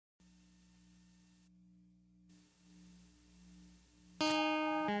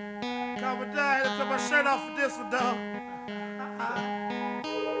I'ma die. I had to take my shirt off for this one, dog.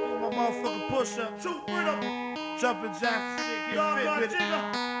 Do my motherfucking push-up. Shoot, bring up. Jumping jacks, shit, get fit with it.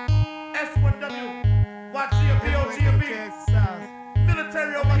 S1W, YGMB, OGMB.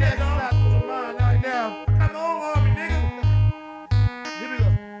 Military on my head, dog. Right now. I got my own army, nigga. Here we go.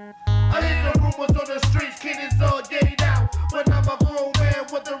 I hear the rumors on the streets, kiddies all day now. But I'm a grown man,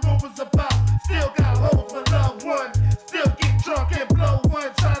 what the rumors about? Still got hoes for loved ones. Still get drunk and blow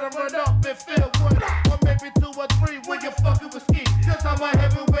one. Try to run up and fill one. Or maybe 2 or 3 when you fucking with ski. Cause I'm a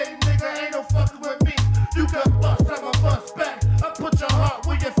heavyweight nigga, ain't no fucking with me. You can bust, I'ma bust back. I put your heart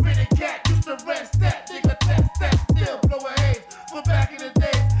where your fitted cat. Used to rest that, nigga test that. Still blowing haze. But back in the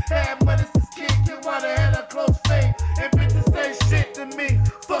days, had money since kid, can wanna had a close fame. And bitches say shit to me.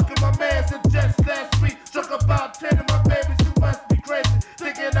 Fucking my mans and just last week. Took about 10 of my babies, you must be crazy.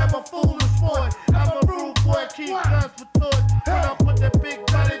 Thinking I'm a foolish boy. I'm a rude boy, keep guns for toys. When I put that big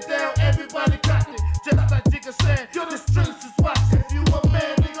body down, everybody got it. Just like Jigga said, yo, the streets is watching. If you a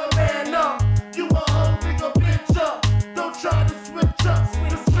man, nigga, man up. You a hoe, nigga, bitch up. Don't try to switch up.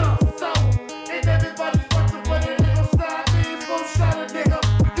 The streets is sour. And everybody's watching, but they nigga slide me. Full shot a nigga.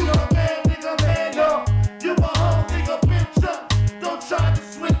 You a man, nigga, man up. You a hoe, nigga, bitch up. Don't try to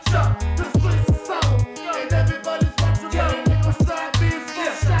switch up. The streets is sour. And everybody's watching, but they nigga slide me.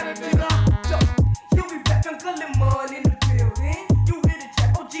 Full shot a nigga. You be back on Lemon in the building. You hear the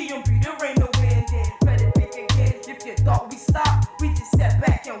track, OGMB, there ain't no ending. Better pick again. If you thought we stopped, we just sat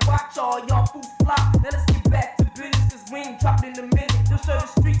back and watch all y'all fools flop. Now let's get back to business, cause we ain't dropped in a minute. They'll show the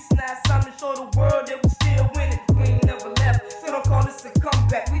streets now, it's time to show the world that we still winning. We ain't never left, so don't call this a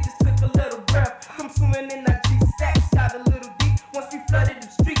comeback. We just took a little breath. Come swimming in our G-stacks, got a little deep. Once we flooded the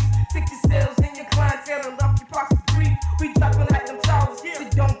streets, stick your sales in your clientele and lock your pockets free. We dropping like them towers, so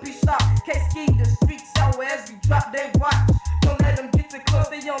don't be shocked. Kski, the streets sour as we drop, they watch. Don't let them get too close,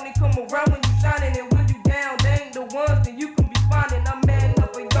 they only come around when you shining. And when you down, they ain't the ones, then you can be finding. I'm man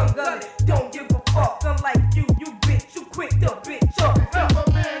up a young gun, don't give a fuck. Unlike you bitch, you quick to bitch up. You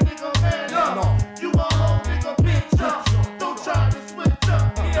a man, nigga, man up. You a hoe, nigga, bitch up. Don't try to switch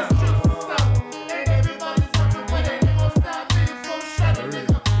up. The streets is sour. And everybody's watching, but they ain't gon' stop me. Full shot a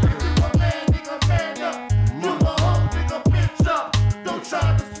nigga. If you a man, nigga, man up. You a hoe, nigga, bitch up. Don't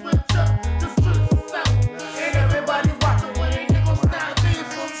try to switch up. The streets is sour. And everybody's watching, but they ain't gon' stop me.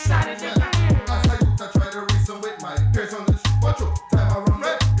 Full shot a nigga. As I used to try to reason with my peers on the street, but you time I run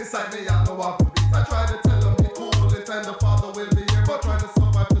red. Inside me, I know what to be. I try to tell them it's cool, in time the father will be here, but trying to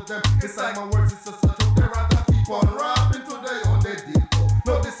survive to them. Inside my words, it's just such a they rather keep on rapping today on their deal.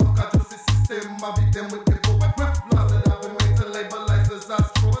 No, this sucker justice system, I beat them with the book. With blast that I've been waiting to labelize as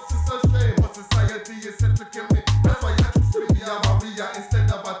true. But it's a shame, what society is set to kill me. That's why I choose to be a Maria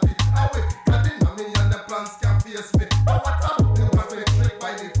instead of a T. I wait, God in me and the plans can't face me. But what I do, they was been tricked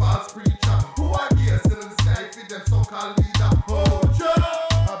by the false preacher. Who are here, still in the sky, feed them so-called leader. Oh, Joe,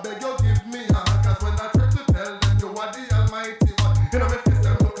 I beg you give me a hand, cause when I try to tell them you are the almighty one, you know me face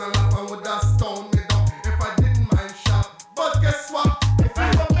them look and laugh and would have stone me down if I didn't mind shot. But guess what? If you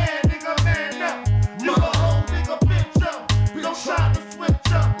a man, nigga, man up. You a hoe, nigga, bitch up. Don't try to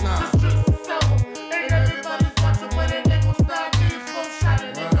switch up. The streets is sour. Ain't everybody's watching, but they ain't gon' stop me. Full shot a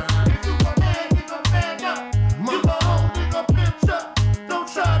nigga. If you a man, nigga, man up. You a hoe, nigga, bitch up. Don't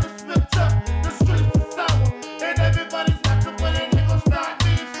try to switch up. The streets is sour. Ain't everybody's watching, but they ain't gon' stop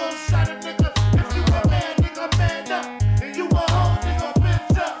me. Full shot a nigga. If you a man, nigga, man up. And you a hoe, nigga,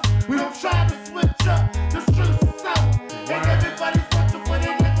 bitch up. Don't try to switch up. The streets is sour. Ain't everybody's watching, but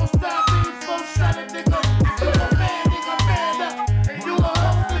they ain't gon' stop me. Full shot a nigga. If you a man, nigga, man up. And you a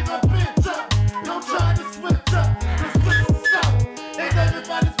hoe, nigga, bitch up. Don't try to switch up. The streets is sour. Ain't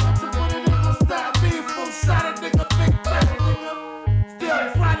everybody's watching, but they ain't gon' stop me. Full shot a nigga, big fat nigga. Still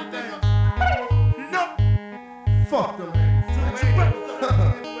fly nigga. No. Fuck them, man. Anyway,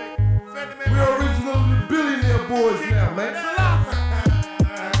 We're original billionaire boys now, man.